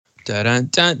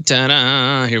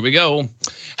Da-da-da-da-da. Here we go.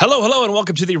 Hello, and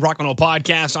welcome to the Rock and Roll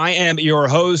Podcast. I am your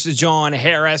host, John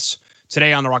Harris.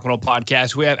 Today on the Rock and Roll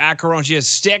Podcast, we have Acherontia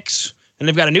Styx, and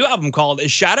they've got a new album called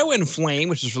Shadow and Flame,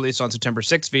 which was released on September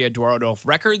 6th via Dwarf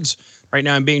Records. Right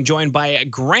now, I'm being joined by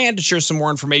Grant to share some more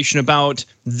information about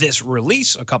this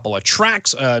release, a couple of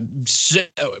tracks,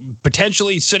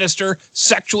 potentially sinister,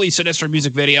 sexually sinister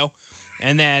music video,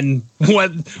 and then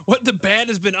what the band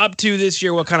has been up to this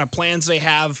year, what kind of plans they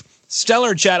have.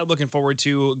 Stellar chat I'm looking forward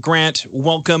to. Grant,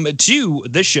 welcome to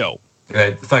the show.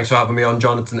 Great. Thanks for having me on,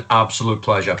 John. It's an absolute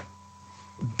pleasure.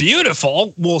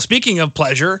 Beautiful. Well, speaking of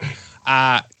pleasure,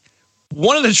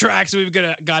 one of the tracks we've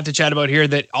got to chat about here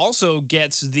that also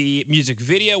gets the music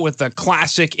video with the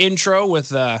classic intro with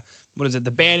the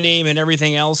band name and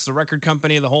everything else, the record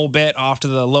company, the whole bit off to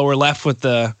the lower left with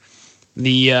the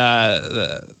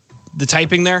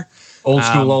typing there. Old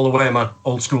school all the way, man.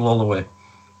 Old school all the way.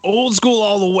 Old school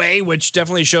all the way, which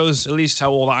definitely shows at least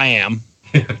how old I am.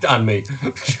 And me.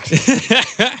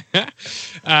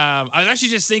 I was actually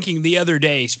just thinking the other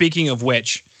day, speaking of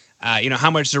which,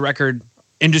 how much the record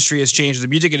industry has changed, the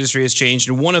music industry has changed.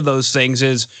 And one of those things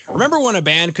is, remember when a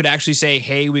band could actually say,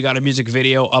 hey, we got a music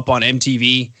video up on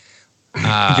MTV?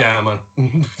 Yeah, man.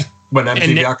 When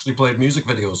MTV actually played music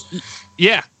videos.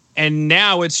 Yeah. And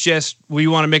now it's just, we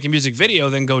want to make a music video,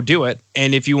 then go do it.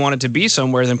 And if you want it to be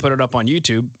somewhere, then put it up on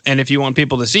YouTube. And if you want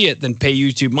people to see it, then pay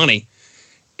YouTube money.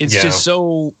 It's just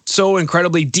so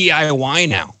incredibly DIY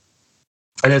now.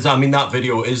 And that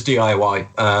video is DIY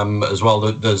as well.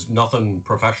 There's nothing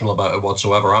professional about it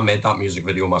whatsoever. I made that music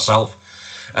video myself.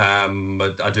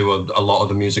 But I do a lot of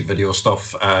the music video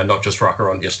stuff, not just for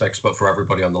Acherontia Styx, but for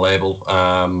everybody on the label,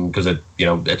 because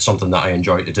it's something that I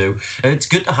enjoy to do. And it's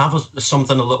good to have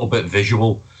something a little bit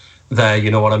visual there,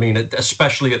 you know what I mean?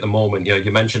 Especially at the moment,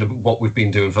 you mentioned what we've been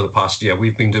doing for the past year.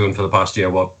 We've been doing for the past year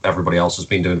what everybody else has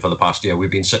been doing for the past year. We've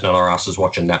been sitting on our asses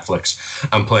watching Netflix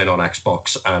and playing on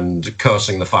Xbox and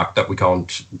cursing the fact that we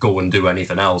can't go and do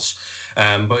anything else.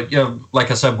 But like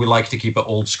I said, we like to keep it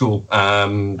old school.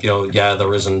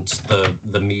 There isn't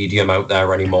the medium out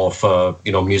there anymore for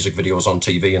music videos on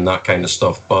TV and that kind of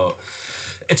stuff. But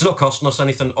it's not costing us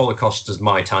anything. All it costs is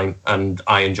my time, and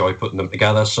I enjoy putting them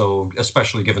together. So,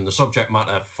 especially given the subject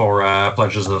matter for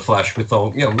Pleasures of the Flesh, we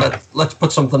thought, let's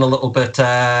put something a little bit,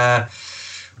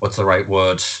 what's the right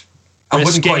word? I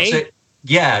wouldn't quite say,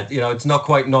 it's not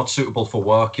quite not suitable for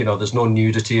work. There's no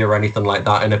nudity or anything like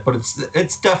that in it, but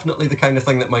it's definitely the kind of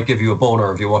thing that might give you a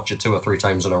boner if you watch it 2 or 3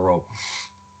 times in a row.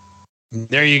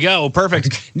 There you go.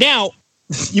 Perfect. Now,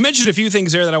 you mentioned a few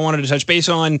things there that I wanted to touch base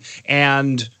on,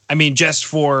 and just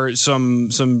for some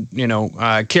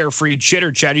carefree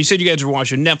chitter chat. You said you guys were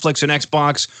watching Netflix and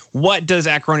Xbox. What does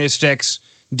Acherontia Styx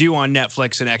do on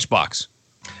Netflix and Xbox?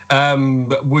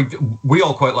 We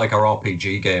all quite like our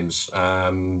RPG games.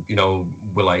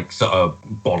 We like sort of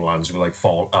Borderlands, we like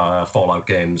Fallout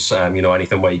games.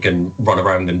 Anything where you can run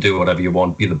around and do whatever you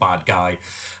want, be the bad guy.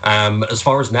 As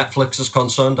far as Netflix is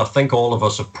concerned, I think all of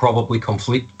us have probably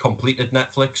completed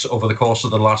Netflix over the course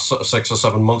of the last sort of 6 or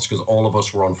 7 months, because all of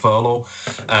us were on furlough.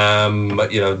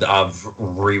 I've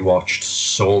rewatched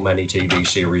so many TV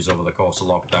series over the course of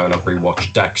lockdown. I've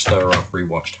rewatched Dexter. I've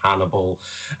rewatched Hannibal.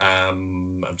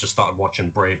 I've just started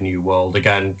watching Brave New World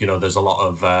again. There's a lot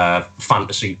of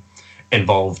fantasy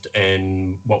involved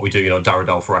in what we do.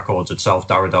 Daredevil Records itself.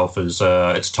 Daredevil is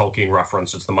it's Tolkien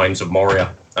reference. It's the Mines of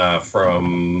Moria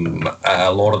from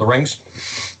Lord of the Rings,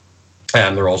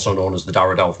 and they're also known as the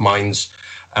Daredevil Mines.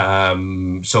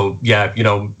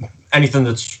 Anything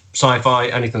that's sci-fi,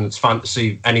 anything that's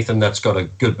fantasy, anything that's got a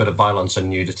good bit of violence and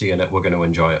nudity in it, we're going to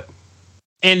enjoy it.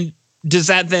 And does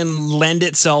that then lend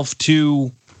itself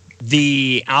to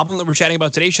the album that we're chatting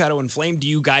about today, Shadow and Flame? Do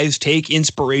you guys take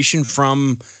inspiration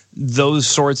from those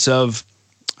sorts of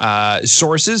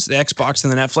sources, the Xbox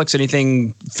and the Netflix?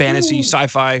 Anything fantasy,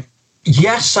 sci-fi?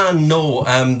 Yes and no.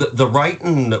 The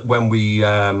writing, when we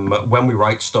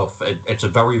write stuff, it's a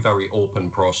very, very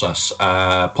open process.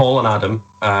 Paul and Adam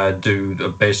do the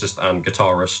bassist and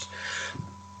guitarist,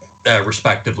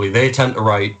 respectively. They tend to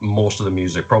write most of the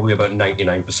music. Probably about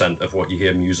 99% of what you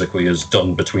hear musically is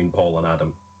done between Paul and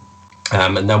Adam.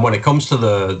 And then when it comes to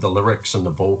the lyrics and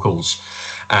the vocals,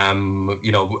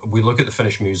 we look at the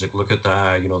finished music, look at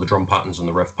the drum patterns and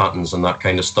the riff patterns and that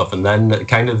kind of stuff, and then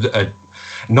kind of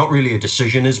not really a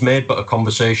decision is made, but a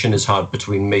conversation is had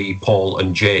between me, Paul,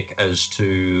 and Jake as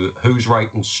to whose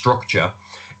writing structure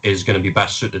is going to be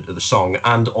best suited to the song,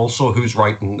 and also whose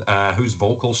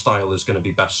vocal style is going to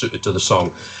be best suited to the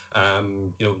song.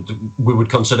 We would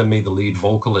consider me the lead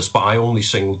vocalist, but I only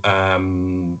sing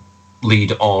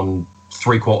lead on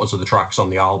 3/4 of the tracks on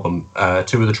the album.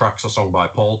 2 of the tracks are sung by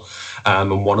Paul,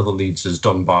 and one of the leads is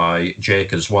done by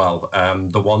Jake as well.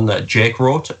 The one that Jake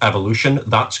wrote, Evolution,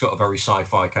 that's got a very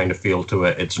sci-fi kind of feel to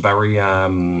it. It's very,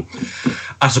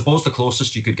 I suppose the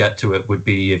closest you could get to it would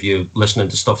be if you're listening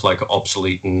to stuff like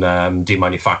Obsolete and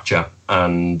Demanufacture,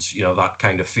 and, you know, that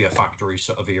kind of Fear Factory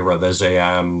sort of era. There's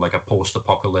a like a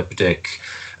post-apocalyptic,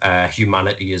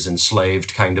 humanity is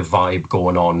enslaved kind of vibe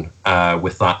going on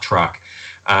with that track.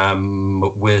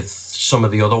 With some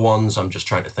of the other ones, I'm just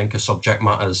trying to think of subject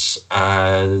matters.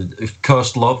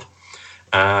 Cursed Love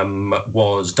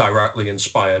was directly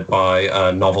inspired by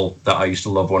a novel that I used to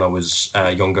love when I was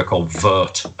younger called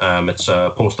Vert. It's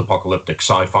a post-apocalyptic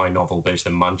sci-fi novel based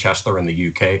in Manchester in the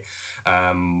UK,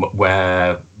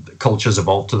 where cultures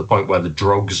evolved to the point where the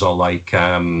drugs are like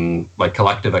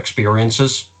collective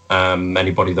experiences.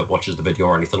 Anybody that watches the video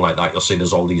or anything like that, you'll see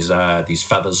there's all these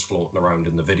feathers floating around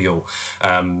in the video.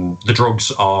 The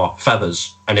drugs are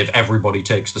feathers, and if everybody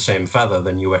takes the same feather,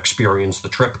 then you experience the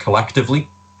trip collectively.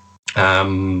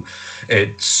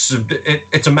 It's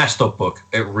a messed up book.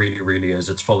 It really, really is.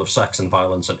 It's full of sex and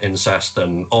violence and incest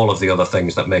and all of the other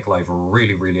things that make life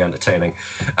really, really entertaining.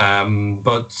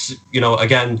 But, you know,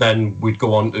 again, then we'd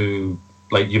go on to,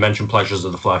 like you mentioned, Pleasures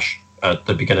of the Flesh at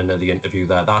the beginning of the interview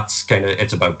there. That's kind of,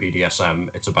 it's about BDSM,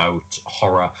 it's about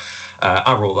horror.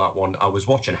 I wrote that one. I was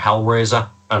watching Hellraiser,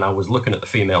 and I was looking at the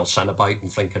female Cenobite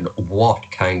and thinking,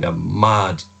 what kind of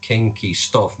mad, kinky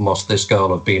stuff must this girl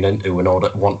have been into in order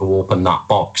to want to open that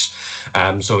box?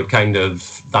 So it kind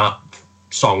of, that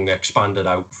song expanded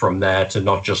out from there to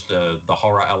not just the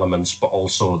horror elements, but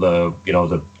also the, you know,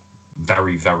 the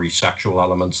very, very sexual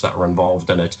elements that are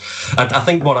involved in it. And I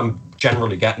think what I'm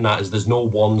generally getting at is there's no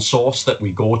one source that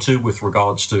we go to with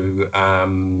regards to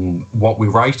what we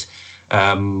write.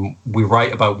 We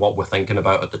write about what we're thinking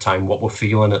about at the time, what we're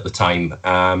feeling at the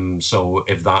time. So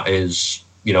if that is,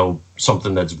 you know,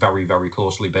 something that's very, very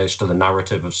closely based to the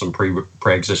narrative of some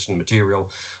pre-existing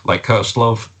material, like Cursed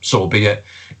Love, so be it.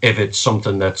 If it's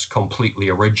something that's completely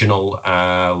original,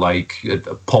 like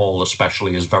Paul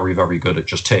especially is very, very good at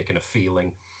just taking a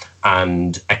feeling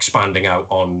and expanding out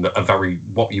on a very,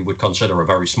 what you would consider a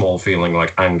very small feeling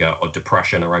like anger or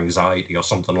depression or anxiety or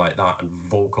something like that, and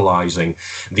vocalizing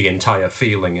the entire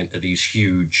feeling into these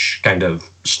huge kind of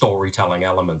storytelling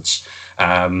elements,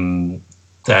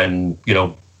 then, you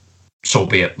know, so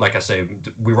be it. Like I say,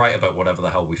 we write about whatever the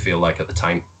hell we feel like at the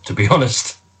time, to be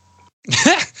honest.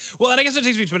 Well, and I guess that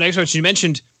takes me to my next question. You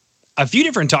mentioned a few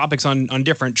different topics on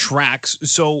different tracks.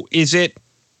 So is there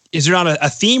not a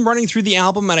theme running through the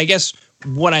album? And I guess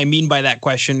what I mean by that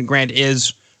question, Grant,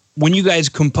 is when you guys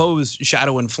composed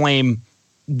Shadow and Flame,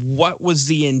 what was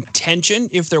the intention,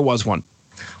 if there was one?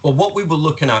 Well, what we were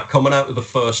looking at coming out of the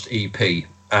first EP,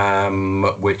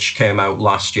 which came out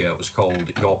last year, it was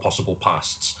called Your Possible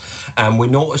Pasts. We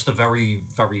noticed a very,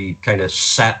 very kind of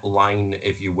set line,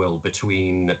 if you will,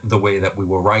 between the way that we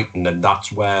were writing, and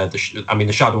that's where the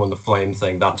Shadow and the Flame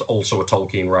thing, that's also a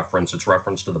Tolkien reference. It's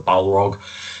reference to the Balrog.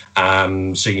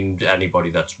 Seen anybody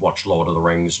that's watched Lord of the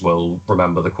Rings will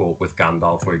remember the quote with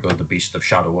Gandalf where he goes, the beast of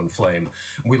shadow and flame.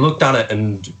 We looked at it,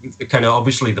 and kind of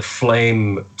obviously the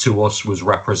flame to us was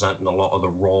representing a lot of the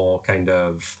raw kind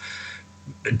of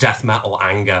death metal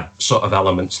anger sort of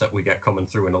elements that we get coming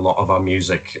through in a lot of our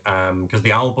music, because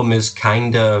the album is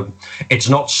kind of, it's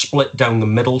not split down the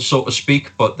middle, so to speak,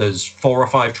 but there's 4 or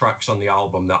 5 tracks on the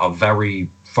album that are very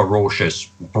ferocious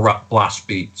blast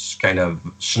beats, kind of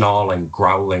snarling,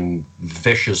 growling,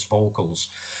 vicious vocals,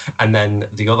 and then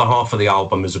the other half of the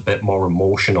album is a bit more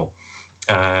emotional.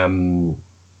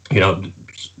 You know,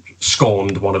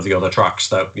 Scorned, one of the other tracks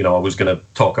that, you know, I was going to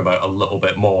talk about a little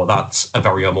bit more, that's a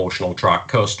very emotional track.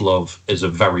 Cursed Love is a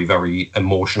very, very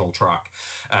emotional track.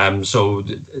 So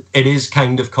it is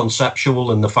kind of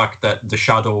conceptual in the fact that the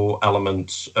shadow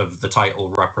element of the title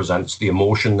represents the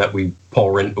emotion that we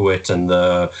pour into it, and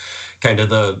the kind of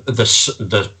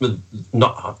the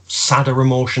not sadder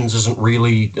emotions isn't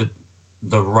really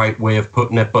the right way of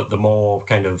putting it, but the more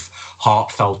kind of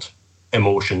heartfelt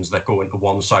emotions that go into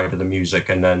one side of the music,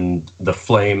 and then the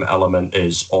flame element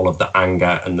is all of the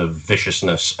anger and the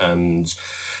viciousness and,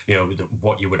 you know,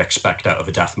 what you would expect out of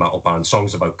a death metal band,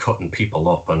 songs about cutting people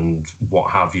up and what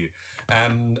have you.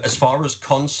 As far as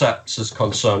concepts is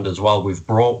concerned as well, we've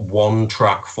brought one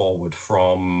track forward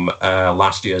from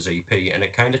last year's EP, and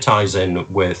it kind of ties in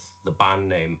with the band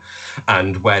name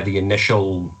and where the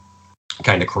initial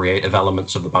kind of creative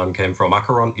elements of the band came from.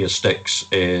 Acherontia Styx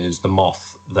is the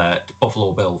moth that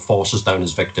Buffalo Bill forces down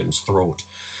his victim's throat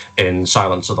in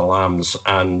Silence of the Lambs,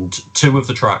 and 2 of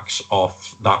the tracks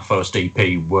off that first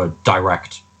EP were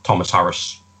direct Thomas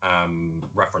Harris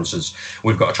references.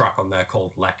 We've got a track on there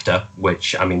called Lecter,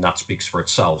 which, I mean, that speaks for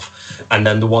itself. And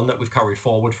then the one that we've carried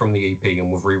forward from the EP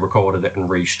and we've re-recorded it and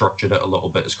restructured it a little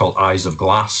bit is called Eyes of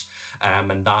Glass.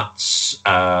 And that's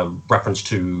reference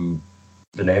to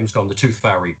the name's gone, the Tooth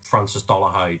Fairy, Francis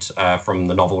Dolarhyde, from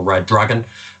the novel Red Dragon.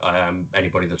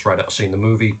 Anybody that's read it or seen the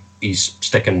movie, he's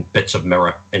sticking bits of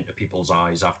mirror into people's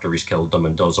eyes after he's killed them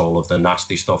and does all of the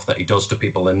nasty stuff that he does to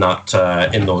people in that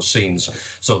in those scenes.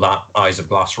 So that Eyes of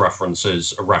Glass reference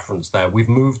is a reference there. We've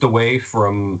moved away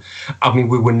from, I mean,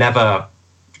 we were never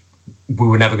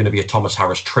going to be a Thomas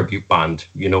Harris tribute band.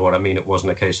 You know what I mean? It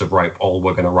wasn't a case of, right, all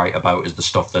we're going to write about is the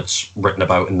stuff that's written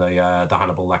about in the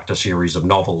Hannibal Lecter series of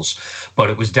novels. But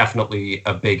it was definitely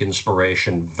a big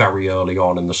inspiration very early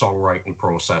on in the songwriting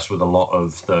process with a lot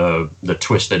of the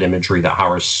twisted imagery that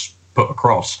Harris put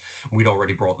across. We'd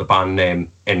already brought the band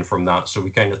name in from that. So we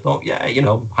kind of thought, yeah, you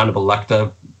know, Hannibal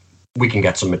Lecter, we can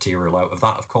get some material out of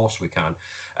that. Of course we can.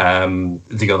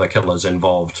 The other killers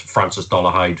involved Francis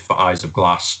Dolarhyde for Eyes of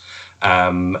Glass.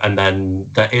 And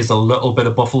then there is a little bit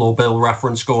of Buffalo Bill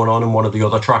reference going on in one of the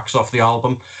other tracks off the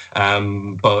album.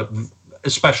 But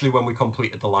especially when we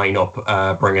completed the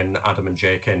lineup, bringing Adam and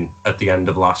Jake in at the end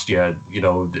of last year, you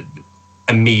know,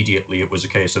 immediately it was a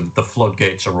case of the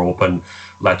floodgates are open.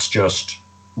 Let's just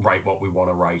write what we want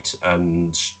to write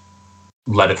and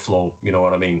let it flow. You know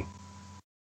what I mean?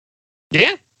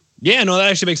 Yeah. Yeah, no,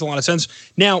 that actually makes a lot of sense.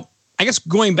 Now, I guess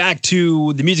going back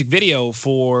to the music video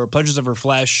for Pleasures of Her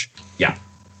Flesh. Yeah.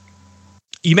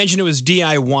 You mentioned it was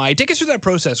DIY. Take us through that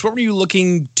process. What were you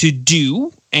looking to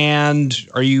do? And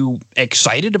are you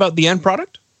excited about the end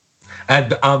product?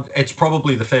 It's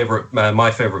probably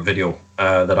my favorite video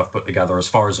that I've put together as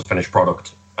far as the finished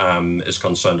product is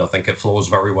concerned. I think it flows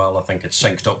very well. I think it's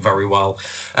synced up very well.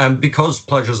 Because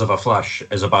Pleasures of Her Flesh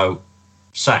is about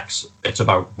sex, it's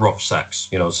about rough sex,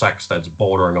 you know, sex that's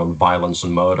bordering on violence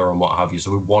and murder and what have you. So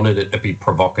we wanted it to be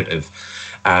provocative,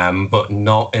 but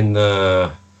not in the,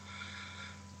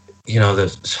 you know,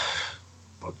 the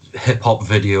hip-hop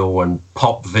video and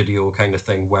pop video kind of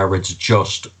thing where it's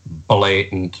just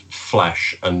blatant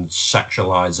flesh and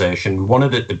sexualization. We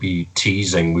wanted it to be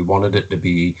teasing. We wanted it to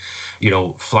be, you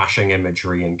know, flashing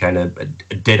imagery and kind of,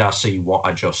 did I see what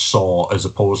I just saw, as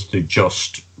opposed to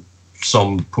just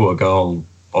some poor girl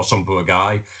or some poor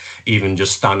guy even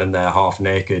just standing there half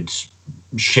naked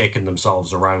shaking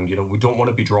themselves around. You know, we don't want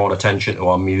to be drawing attention to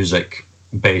our music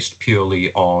based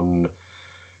purely on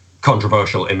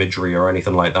controversial imagery or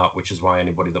anything like that, which is why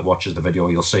anybody that watches the video,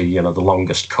 you'll see, you know, the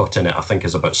longest cut in it I think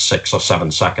is about 6 or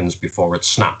 7 seconds before it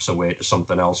snaps away to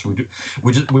something else. We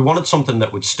wanted something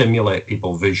that would stimulate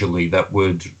people visually, that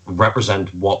would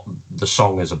represent what the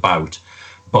song is about,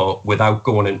 but without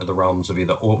going into the realms of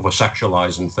either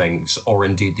over-sexualizing things or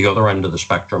indeed the other end of the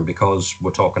spectrum, because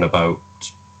we're talking about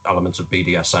elements of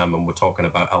BDSM and we're talking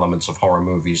about elements of horror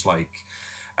movies like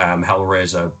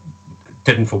Hellraiser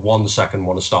didn't for 1 second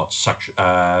want to start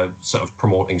sort of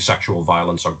promoting sexual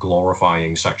violence or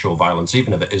glorifying sexual violence,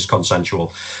 even if it is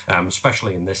consensual,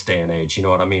 especially in this day and age. You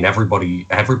know what I mean? Everybody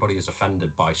is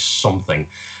offended by something,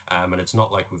 and it's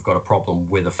not like we've got a problem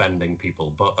with offending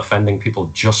people, but offending people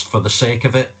just for the sake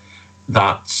of it,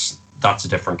 that's a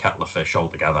different kettle of fish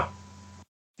altogether.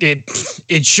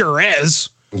 It sure is.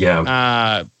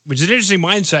 Yeah. Which is an interesting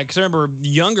mindset, because I remember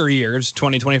younger years,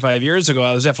 20, 25 years ago,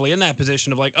 I was definitely in that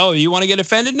position of like, oh, you want to get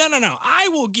offended? No. I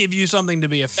will give you something to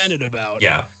be offended about.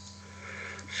 Yeah.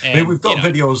 And, I mean, we've got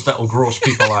videos that'll gross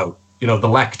people out. You know, the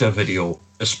Lecter video,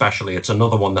 especially, it's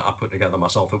another one that I put together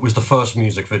myself. It was the first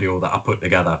music video that I put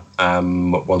together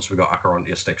once we got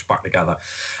Acherontia Styx back together.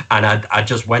 And I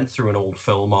just went through an old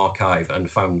film archive and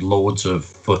found loads of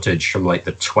footage from like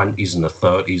the 20s and the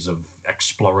 30s of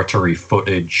exploratory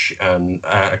footage and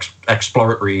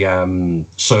exploratory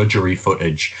surgery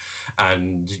footage,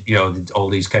 and, you know, all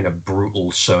these kind of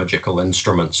brutal surgical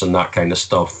instruments and that kind of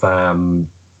stuff.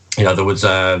 You know, there was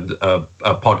a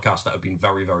podcast that have been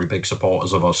very, very big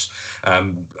supporters of us.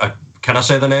 Can I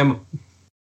say the name?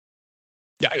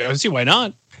 Yeah, I don't see why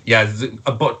not. Yeah,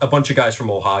 a bunch of guys from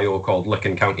Ohio called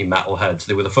Licking County Metalheads.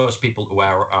 They were the first people to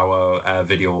air our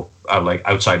video like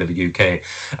outside of the UK,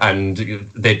 and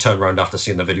they turned around after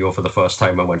seeing the video for the first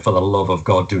time and went, for the love of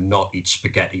God, do not eat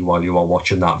spaghetti while you are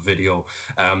watching that video.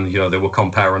 You know, they were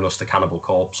comparing us to Cannibal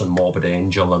Corpse and Morbid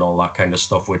Angel and all that kind of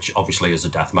stuff, which obviously is a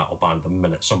death metal band. The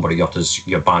minute somebody utters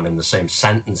your band in the same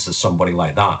sentence as somebody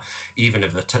like that, even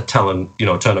if they're turning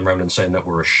around and saying that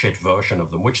we're a shit version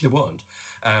of them, which they weren't.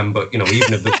 But, you know,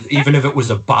 even if it was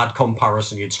a bad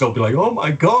comparison, you'd still be like, oh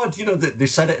my God, you know, they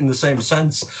said it in the same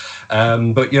sense.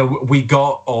 But, you know, we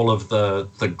got all of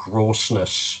the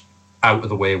grossness out of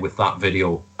the way with that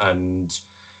video. And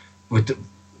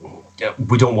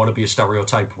we don't want to be a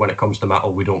stereotype when it comes to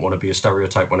metal. We don't want to be a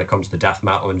stereotype when it comes to death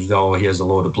metal. And here's a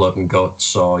load of blood and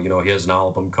guts, or here's an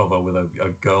album cover with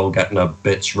a girl getting her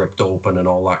bits ripped open and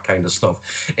all that kind of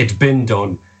stuff. It's been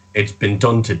done. It's been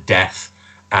done to death.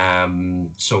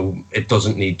 So it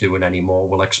doesn't need doing anymore.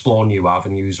 We'll explore new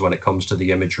avenues when it comes to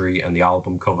the imagery and the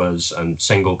album covers and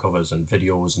single covers and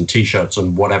videos and T-shirts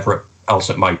and whatever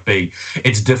else it might be.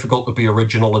 It's difficult to be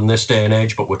original in this day and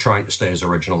age, but we're trying to stay as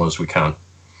original as we can.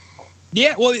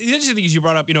 Yeah, well, the interesting thing is you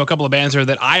brought up, a couple of bands there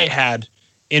that I had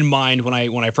in mind when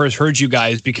I first heard you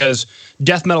guys, because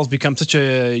death metal's become such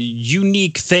a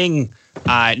unique thing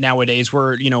nowadays.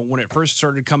 Where when it first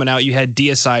started coming out, you had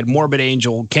Deicide, Morbid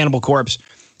Angel, Cannibal Corpse,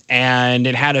 and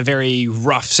it had a very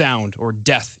rough sound, or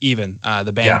Death even,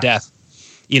 the band Death.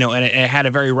 And it had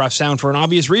a very rough sound for an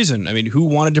obvious reason. I mean, who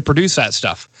wanted to produce that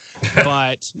stuff?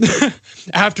 But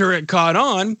after it caught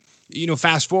on,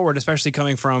 fast forward, especially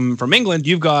coming from England,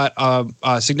 you've got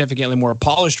a significantly more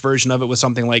polished version of it with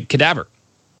something like Cadaver.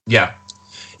 Yeah.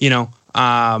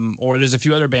 Or there's a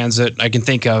few other bands that I can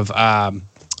think of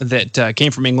that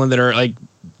came from England that are like,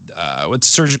 with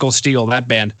Surgical Steel, that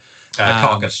band.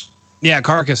 Carcass. Yeah,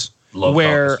 Carcass. Love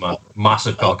Carcass, man.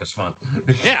 Massive Carcass fan.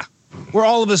 Yeah. Where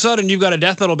all of a sudden you've got a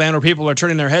death metal band where people are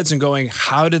turning their heads and going,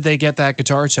 how did they get that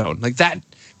guitar tone? Like that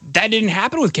didn't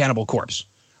happen with Cannibal Corpse.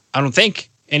 I don't think.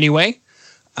 Anyway,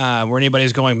 where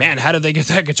anybody's going, man, how did they get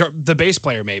that guitar? The bass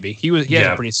player, maybe he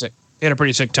had a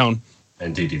pretty sick tone.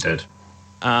 Indeed, he did.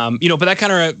 But that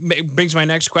kind of brings my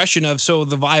next question of, so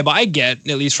the vibe I get,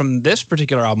 at least from this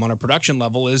particular album on a production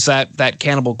level, is that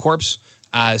Cannibal Corpse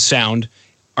sound.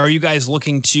 Are you guys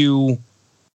looking to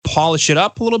polish it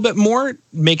up a little bit more,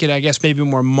 make it, I guess, maybe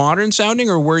more modern sounding,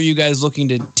 or where are you guys looking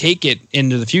to take it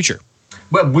into the future?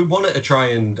 Well, we wanted to try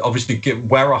and obviously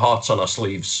wear our hearts on our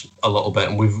sleeves a little bit,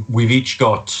 and we've each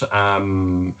got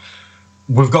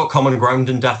we've got common ground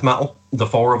in death metal, the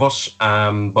four of us,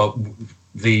 but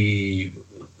the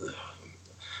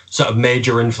sort of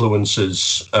major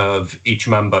influences of each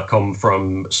member come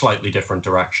from slightly different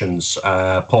directions.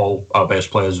 Paul, our bass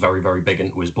player, is very, very big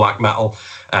into his black metal.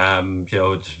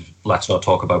 Let's not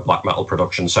talk about black metal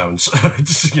production sounds.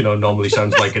 Normally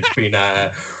sounds like it's been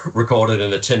recorded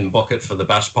in a tin bucket for the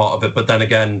best part of it. But then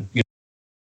again,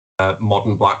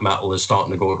 modern black metal is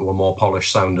starting to go to a more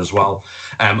polished sound as well.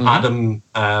 Adam,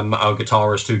 our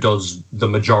guitarist who does the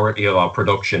majority of our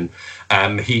production,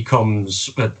 he comes,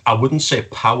 I wouldn't say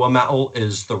power metal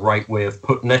is the right way of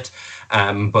putting it,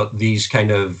 but these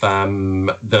kind of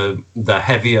the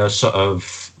heavier sort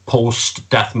of post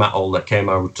death metal that came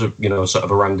out, sort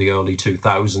of around the early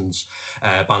 2000s,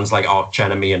 bands like Arch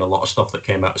Enemy and a lot of stuff that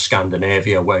came out of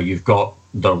Scandinavia, where you've got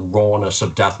the rawness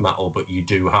of death metal, but you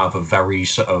do have a very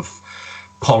sort of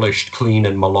polished, clean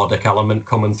and melodic element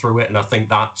coming through it. And I think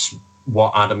that's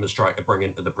what Adam is trying to bring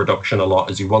into the production a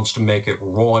lot, is he wants to make it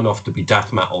raw enough to be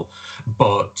death metal,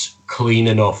 but clean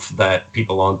enough that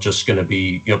people aren't just going to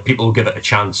be, people will give it a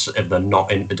chance if they're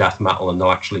not into death metal, and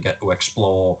they'll actually get to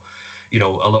explore a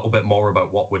little bit more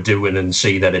about what we're doing and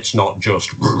see that it's not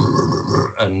just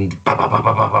and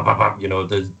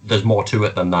there's more to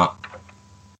it than that.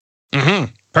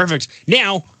 Mm-hmm. Perfect.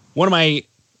 Now, one of my,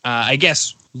 I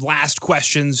guess, last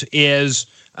questions is,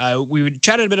 we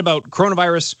chatted a bit about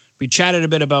coronavirus. We chatted a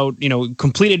bit about,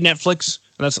 completed Netflix.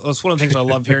 And that's one of the things I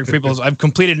love hearing from people is, I've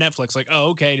completed Netflix. Like,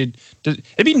 oh, okay.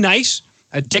 It'd be nice,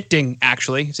 addicting,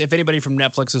 actually, if anybody from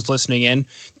Netflix is listening in,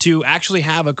 to actually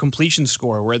have a completion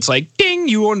score where it's like, ding,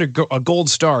 you earned a gold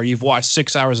star. You've watched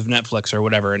 6 hours of Netflix or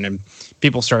whatever. And then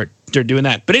people start doing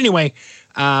that. But anyway,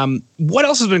 what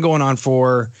else has been going on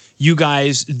for you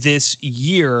guys this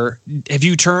year? Have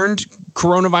you turned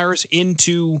coronavirus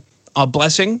into a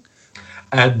blessing?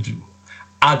 And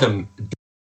Adam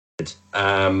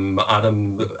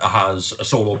has a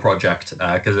solo project,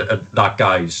 because that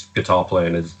guy's guitar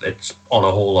playing it's on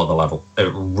a whole other level.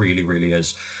 It really, really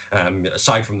is.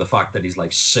 Aside from the fact that he's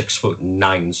like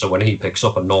 6'9", so when he picks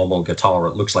up a normal guitar,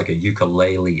 it looks like a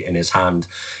ukulele in his hand.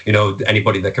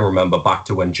 Anybody that can remember back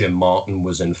to when Jim Martin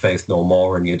was in Faith No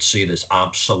More, and you'd see this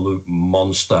absolute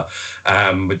monster,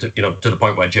 to the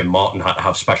point where Jim Martin had to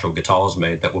have special guitars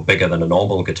made that were bigger than a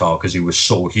normal guitar because he was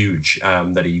so huge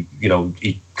that he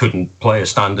couldn't play a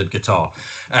standard guitar.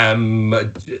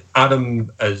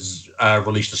 Adam has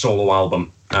released a solo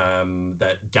album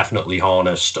that definitely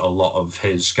harnessed a lot of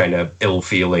his kind of ill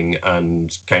feeling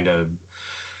and kind of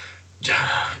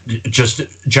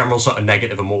just general sort of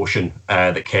negative emotion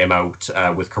that came out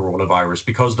with coronavirus,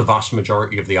 because the vast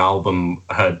majority of the album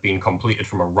had been completed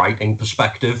from a writing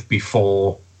perspective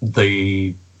before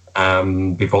the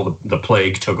before the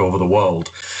plague took over the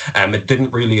world. It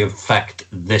didn't really affect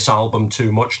this album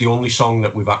too much. The only song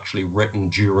that we've actually written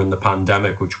during the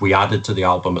pandemic, which we added to the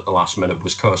album at the last minute,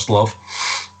 was Cursed Love.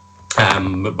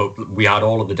 But we had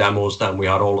all of the demos down, we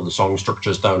had all of the song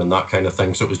structures down and that kind of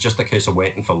thing. So it was just a case of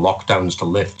waiting for lockdowns to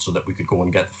lift so that we could go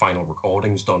and get the final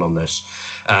recordings done on this.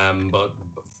 But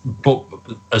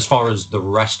as far as the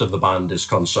rest of the band is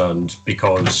concerned,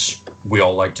 because we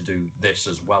all like to do this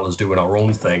as well as doing our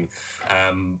own thing,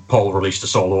 Paul released a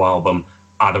solo album,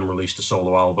 Adam released a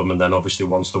solo album, and then obviously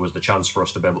once there was the chance for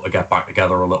us to be able to get back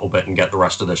together a little bit and get the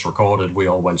rest of this recorded, we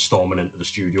all went storming into the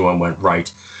studio and went,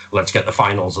 right, let's get the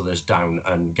finals of this down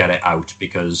and get it out,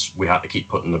 because we had to keep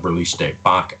putting the release date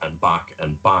back and back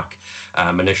and back.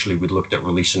 Initially, we'd looked at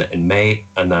releasing it in May,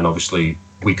 and then obviously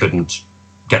we couldn't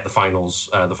get the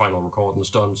final recordings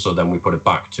done, so then we put it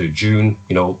back to June,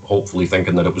 hopefully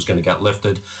thinking that it was going to get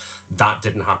lifted. That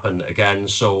didn't happen again.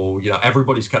 So,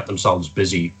 everybody's kept themselves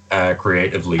busy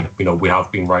creatively.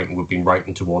 We've been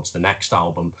writing towards the next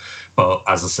album. But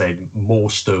as I said,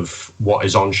 most of what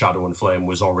is on Shadow and Flame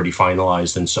was already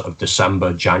finalized in sort of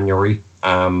December, January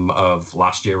of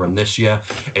last year and this year.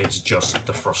 It's just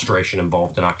the frustration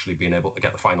involved in actually being able to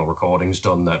get the final recordings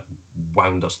done that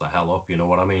wound us the hell up. You know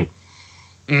what I mean?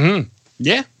 Mm-hmm.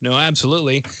 Yeah, no,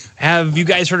 absolutely. Have you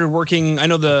guys started working? I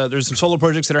know there's some solo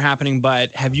projects that are happening,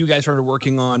 but have you guys started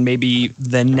working on maybe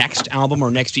the next album or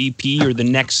next EP or the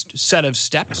next set of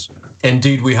steps?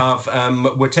 Indeed, we have.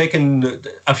 We're taking a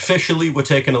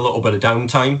little bit of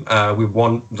downtime. We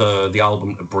want the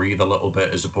album to breathe a little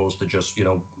bit as opposed to just,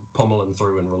 pummeling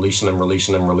through and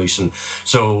releasing.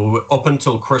 So up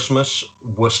until Christmas,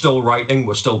 we're still writing.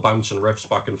 We're still bouncing riffs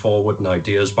back and forward and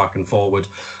ideas back and forward,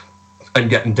 and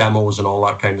getting demos and all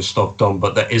that kind of stuff done,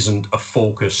 but there isn't a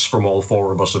focus from all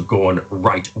four of us of going,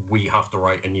 right, we have to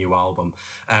write a new album.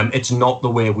 It's not the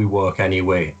way we work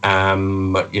anyway.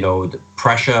 The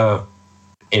pressure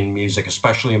in music,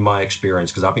 especially in my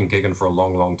experience, because I've been gigging for a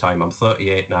long, long time. I'm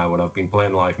 38 now, and I've been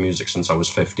playing live music since I was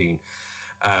 15.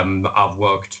 I've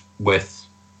worked with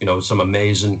some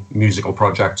amazing musical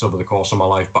projects over the course of my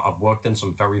life, but I've worked in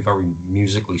some very, very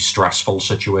musically stressful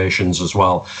situations as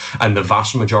well. And the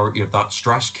vast majority of that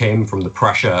stress came from the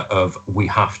pressure of, we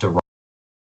have to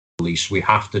release, we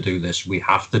have to do this, we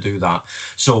have to do that.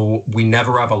 So we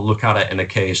never ever look at it in a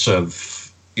case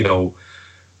of,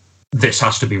 this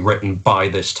has to be written by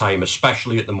this time,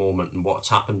 especially at the moment and what's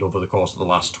happened over the course of the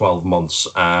last 12 months.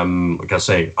 Like I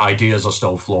say, ideas are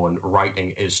still flowing,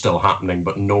 writing is still happening,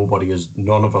 but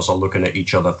none of us are looking at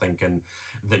each other thinking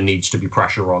there needs to be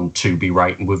pressure on to be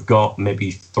writing. We've got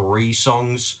maybe 3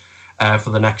 songs for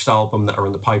the next album that are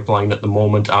in the pipeline at the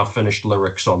moment. I've finished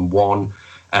lyrics on 1.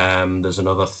 There's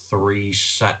another 4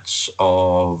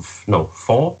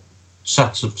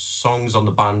 sets of songs on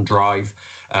the band drive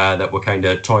that we're kind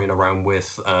of toying around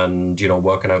with and,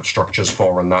 working out structures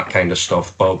for and that kind of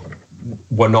stuff. But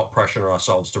we're not pressuring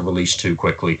ourselves to release too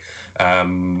quickly.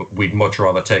 We'd much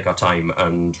rather take our time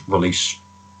and release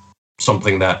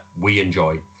something that we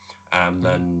enjoy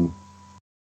than,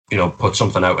 put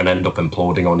something out and end up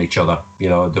imploding on each other.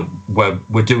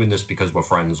 We're doing this because we're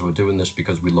friends. We're doing this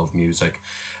because we love music.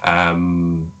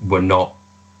 We're not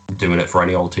doing it for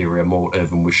any ulterior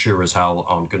motive, and we sure as hell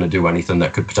aren't going to do anything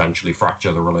that could potentially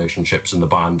fracture the relationships in the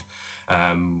band.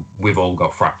 We've all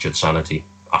got fractured sanity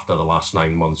after the last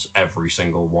 9 months, every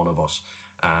single one of us.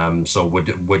 So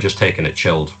we're just taking it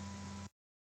chilled.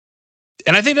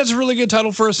 And I think that's a really good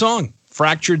title for a song,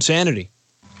 Fractured Sanity.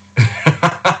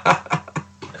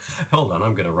 Hold on,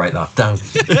 I'm going to write that down.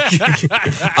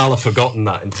 I'll have forgotten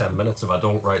that in 10 minutes if I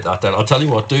don't write that down. I'll tell you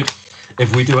what, dude.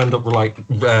 If we do end up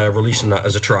releasing that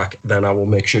as a track, then I will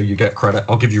make sure you get credit.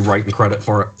 I'll give you writing credit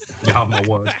for it. You have my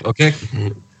word, okay?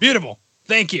 Beautiful.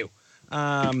 Thank you.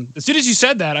 As soon as you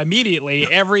said that, immediately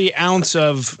every ounce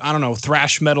of,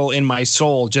 thrash metal in my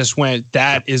soul just went,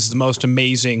 that is the most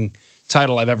amazing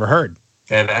title I've ever heard.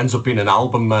 If it ends up being an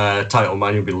album title,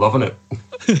 man, you'll be loving it.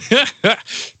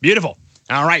 Beautiful.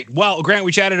 All right. Well, Grant,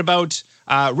 we chatted about,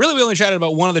 we only chatted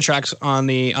about one of the tracks on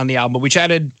the album, but we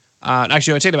chatted,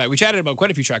 actually, I take that back. We chatted about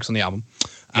quite a few tracks on the album.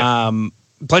 Yeah.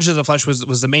 Pleasures of the Flesh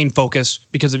was the main focus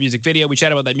because of the music video. We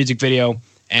chatted about that music video,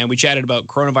 and we chatted about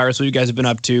coronavirus, what you guys have been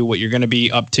up to, what you're going to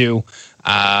be up to.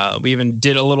 We even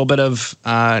did a little bit of,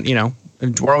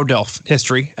 Dwarrow Delph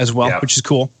history as well, which is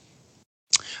cool.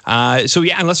 So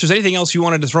yeah, unless there's anything else you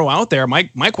wanted to throw out there,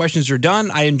 my questions are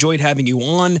done. I enjoyed having you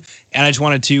on, and I just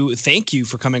wanted to thank you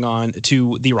for coming on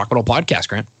to the Rock and Roll Podcast,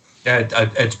 Grant.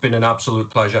 It's been an absolute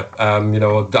pleasure. You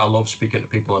know, I love speaking to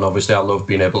people, and obviously I love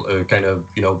being able to kind of,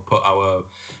 you know, put our,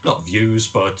 not views,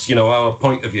 but, you know, our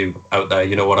point of view out there.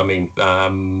 You know what I mean?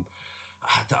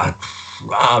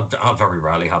 I very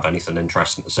rarely have anything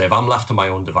interesting to say. If I'm left to my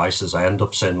own devices, I end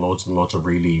up saying loads and loads of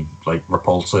really like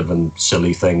repulsive and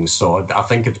silly things. So I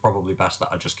think it's probably best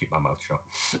that I just keep my mouth shut.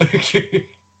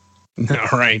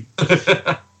 All right.